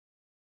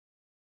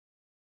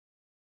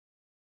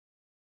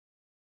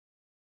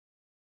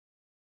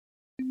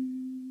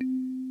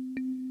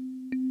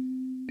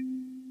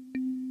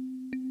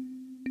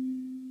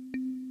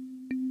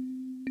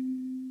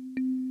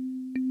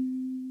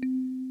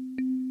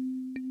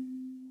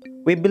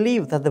We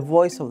believe that the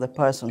voice of the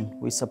person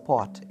we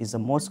support is the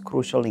most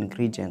crucial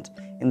ingredient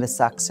in the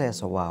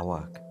success of our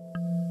work.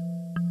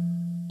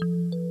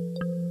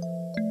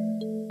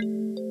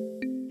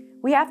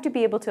 We have to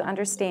be able to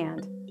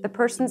understand the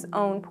person's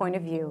own point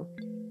of view,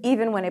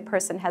 even when a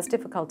person has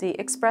difficulty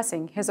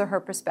expressing his or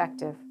her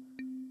perspective,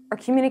 or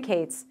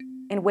communicates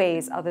in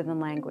ways other than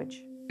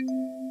language.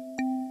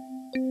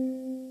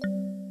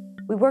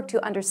 We work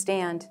to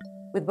understand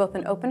with both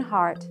an open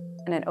heart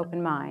and an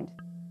open mind.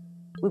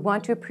 We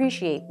want to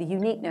appreciate the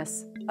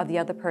uniqueness of the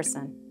other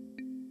person,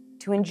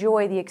 to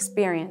enjoy the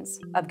experience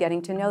of getting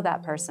to know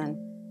that person,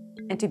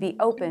 and to be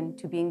open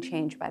to being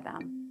changed by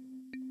them.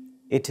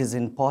 It is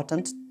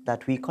important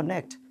that we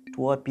connect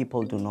to what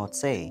people do not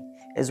say,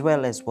 as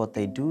well as what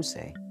they do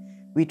say.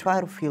 We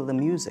try to feel the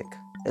music,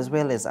 as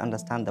well as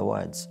understand the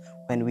words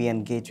when we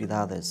engage with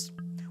others.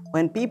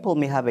 When people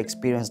may have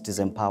experienced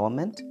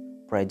disempowerment,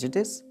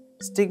 prejudice,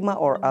 stigma,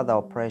 or other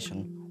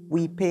oppression,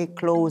 we pay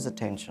close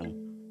attention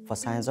for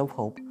signs of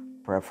hope,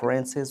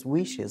 preferences,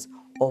 wishes,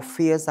 or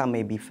fears that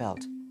may be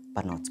felt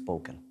but not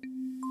spoken.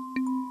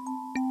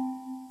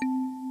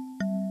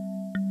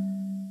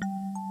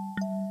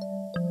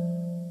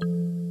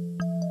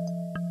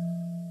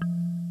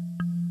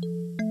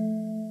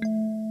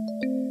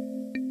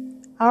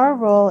 Our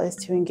role is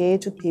to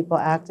engage with people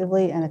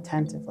actively and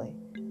attentively.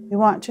 We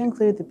want to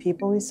include the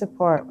people we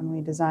support when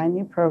we design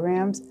new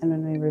programs and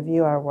when we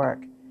review our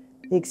work.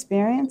 The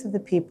experience of the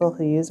people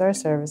who use our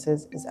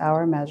services is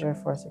our measure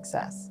for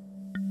success.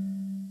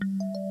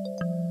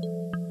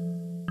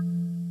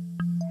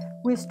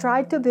 We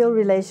strive to build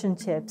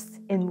relationships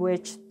in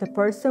which the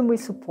person we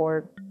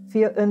support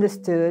feels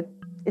understood,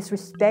 is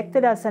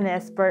respected as an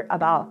expert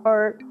about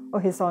her or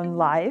his own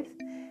life,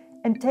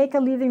 and take a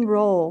leading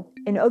role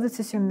in all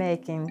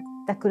decision-making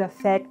that could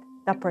affect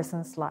that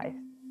person's life.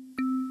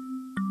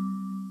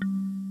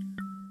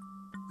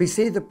 We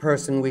see the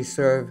person we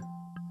serve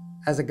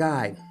as a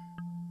guide,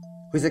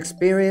 whose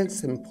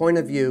experience and point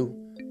of view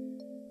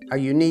are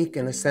unique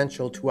and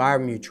essential to our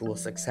mutual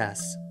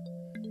success.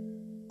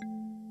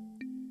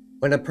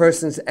 When a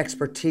person's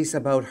expertise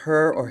about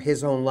her or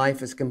his own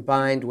life is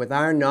combined with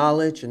our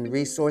knowledge and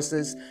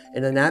resources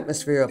in an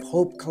atmosphere of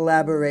hope,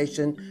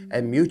 collaboration,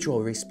 and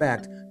mutual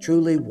respect,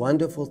 truly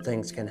wonderful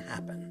things can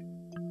happen.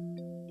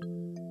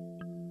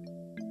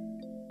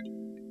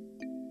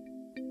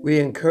 We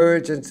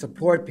encourage and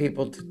support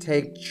people to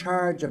take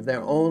charge of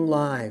their own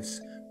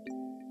lives.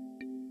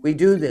 We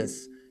do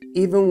this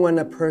even when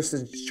a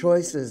person's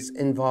choices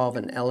involve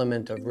an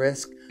element of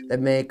risk that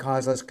may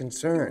cause us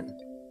concern.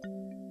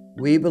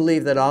 We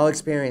believe that all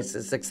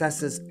experiences,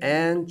 successes,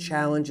 and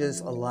challenges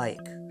alike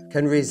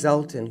can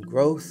result in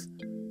growth,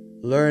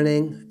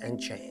 learning,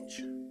 and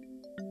change.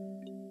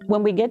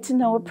 When we get to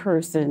know a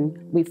person,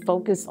 we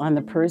focus on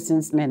the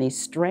person's many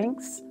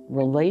strengths,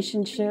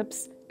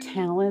 relationships,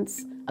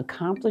 talents,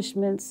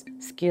 accomplishments,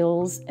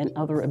 skills, and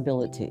other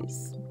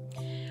abilities.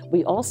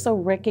 We also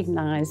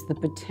recognize the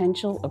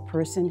potential a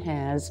person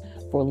has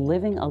for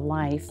living a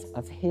life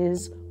of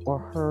his or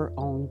her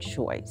own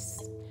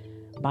choice.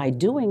 By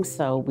doing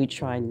so, we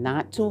try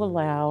not to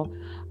allow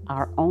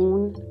our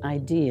own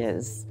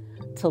ideas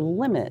to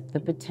limit the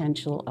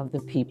potential of the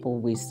people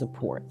we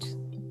support.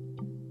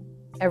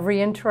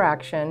 Every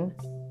interaction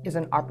is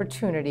an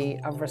opportunity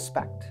of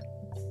respect.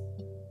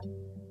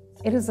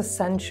 It is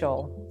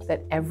essential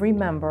that every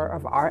member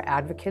of our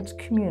advocates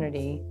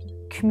community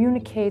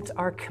communicates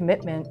our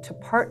commitment to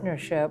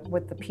partnership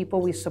with the people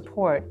we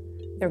support,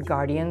 their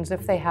guardians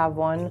if they have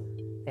one,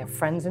 their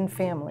friends and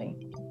family.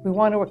 We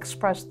want to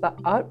express the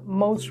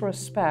utmost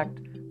respect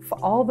for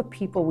all the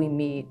people we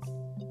meet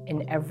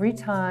in every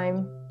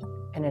time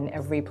and in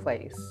every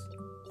place.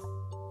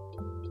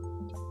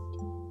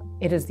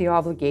 It is the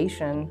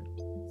obligation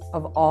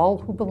of all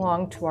who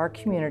belong to our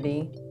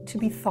community to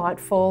be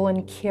thoughtful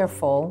and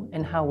careful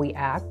in how we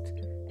act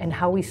and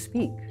how we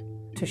speak,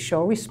 to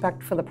show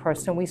respect for the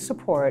person we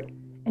support,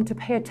 and to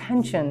pay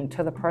attention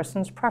to the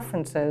person's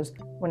preferences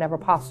whenever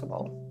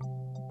possible.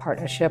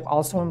 Partnership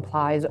also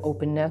implies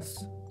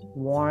openness,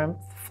 warmth,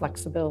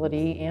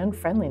 flexibility, and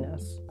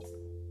friendliness.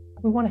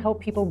 We want to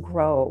help people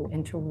grow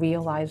and to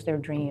realize their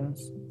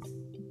dreams.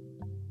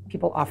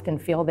 People often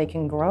feel they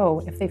can grow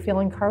if they feel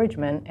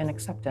encouragement and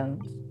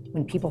acceptance.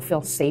 When people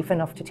feel safe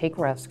enough to take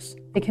risks,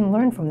 they can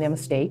learn from their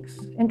mistakes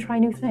and try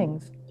new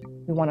things.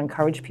 We want to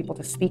encourage people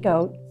to speak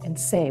out and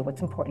say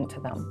what's important to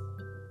them.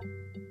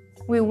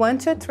 We want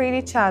to treat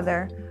each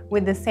other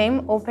with the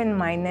same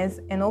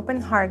open-mindedness and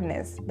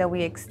open-heartedness that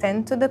we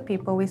extend to the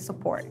people we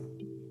support.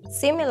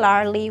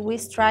 Similarly, we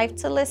strive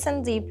to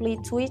listen deeply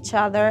to each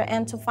other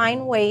and to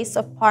find ways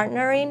of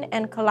partnering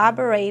and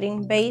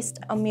collaborating based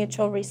on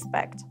mutual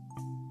respect.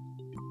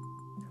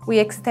 We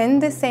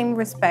extend the same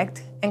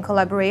respect and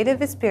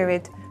collaborative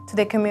spirit to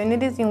the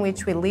communities in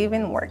which we live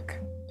and work.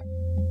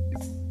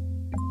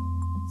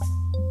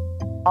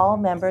 All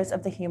members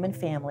of the human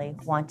family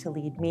want to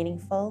lead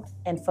meaningful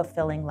and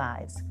fulfilling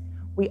lives.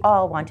 We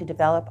all want to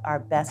develop our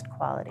best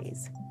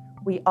qualities.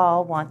 We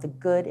all want the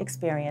good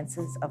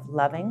experiences of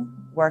loving,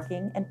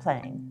 working, and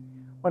playing.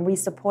 When we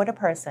support a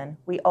person,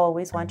 we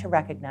always want to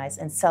recognize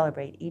and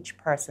celebrate each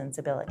person's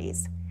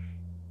abilities.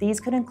 These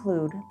could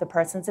include the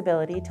person's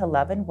ability to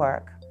love and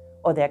work,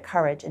 or their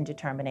courage and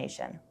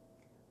determination.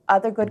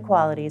 Other good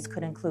qualities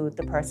could include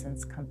the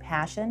person's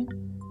compassion,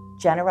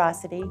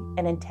 generosity,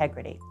 and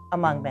integrity,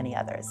 among many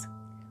others.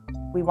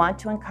 We want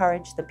to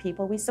encourage the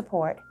people we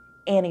support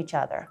and each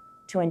other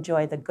to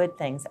enjoy the good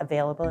things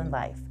available in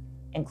life,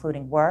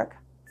 including work,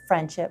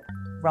 friendship,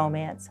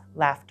 romance,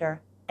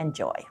 laughter, and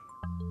joy.